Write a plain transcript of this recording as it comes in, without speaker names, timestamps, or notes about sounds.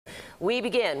We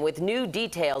begin with new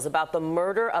details about the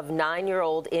murder of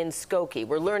 9-year-old in Skokie.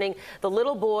 We're learning the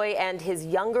little boy and his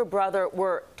younger brother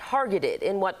were targeted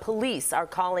in what police are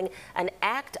calling an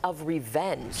act of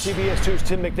revenge. CBS 2's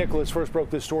Tim McNicholas first broke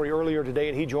this story earlier today,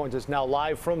 and he joins us now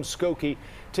live from Skokie.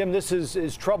 Tim, this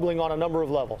is troubling on a number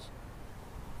of levels.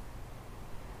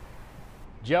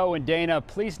 Joe and Dana,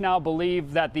 police now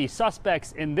believe that the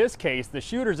suspects in this case, the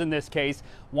shooters in this case,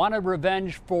 wanted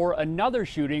revenge for another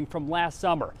shooting from last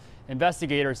summer.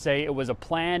 Investigators say it was a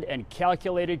planned and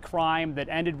calculated crime that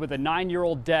ended with a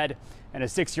 9-year-old dead and a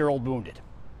 6-year-old wounded.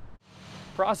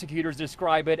 Prosecutors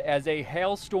describe it as a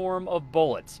hailstorm of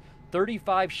bullets.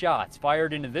 35 shots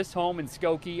fired into this home in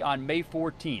Skokie on May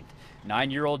 14th.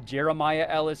 9-year-old Jeremiah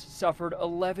Ellis suffered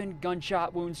 11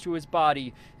 gunshot wounds to his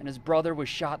body, and his brother was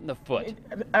shot in the foot.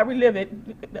 I relive it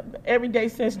every day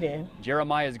since then.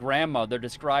 Jeremiah's grandmother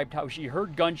described how she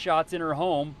heard gunshots in her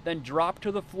home, then dropped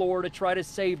to the floor to try to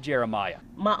save Jeremiah.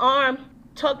 My arm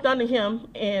tucked under him,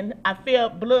 and I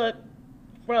felt blood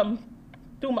going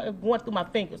through my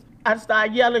fingers. I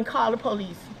started yelling, "Call the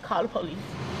police, call the police."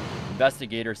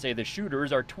 Investigators say the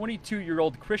shooters are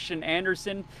 22-year-old Christian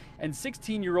Anderson and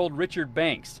 16-year-old Richard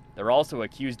Banks. They're also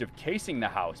accused of casing the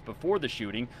house before the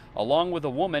shooting, along with a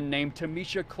woman named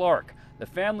Tamisha Clark. The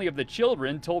family of the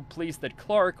children told police that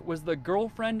Clark was the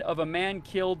girlfriend of a man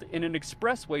killed in an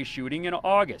expressway shooting in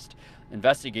August.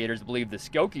 Investigators believe the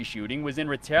Skokie shooting was in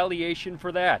retaliation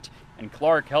for that, and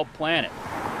Clark helped plan it.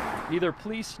 Neither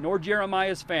police nor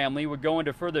Jeremiah's family would go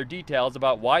into further details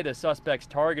about why the suspects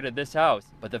targeted this house,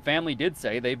 but the family did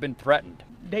say they've been threatened.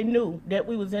 They knew that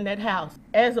we was in that house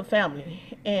as a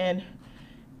family, and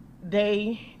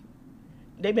they've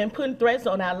been putting threats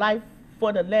on our life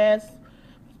for the last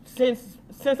since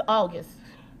August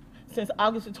the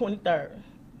 23rd.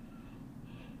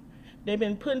 They've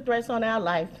been putting threats on our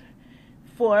life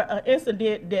for an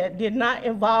incident that did not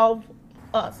involve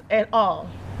us at all.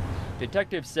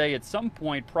 Detectives say at some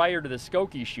point prior to the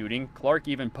Skokie shooting, Clark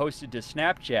even posted to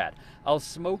Snapchat, "I'll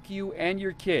smoke you and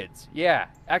your kids. Yeah,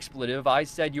 expletive, I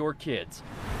said your kids."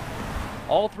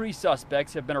 All 3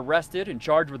 suspects have been arrested and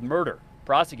charged with murder.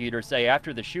 Prosecutors say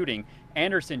after the shooting,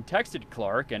 Anderson texted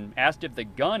Clark and asked if the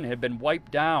gun had been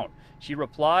wiped down. She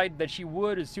replied that she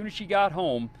would as soon as she got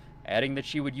home, adding that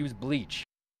she would use bleach.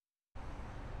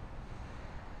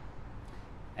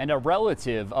 And a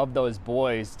relative of those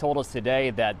boys told us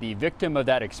today that the victim of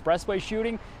that expressway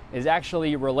shooting is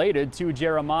actually related to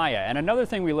Jeremiah. And another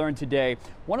thing we learned today,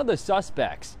 one of the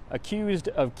suspects accused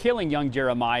of killing young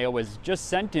Jeremiah was just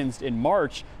sentenced in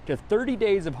March to 30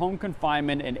 days of home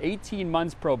confinement and 18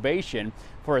 months probation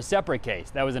for a separate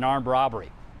case. That was an armed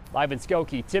robbery. Live in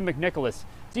Skokie, Tim McNicholas,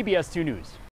 CBS 2 News.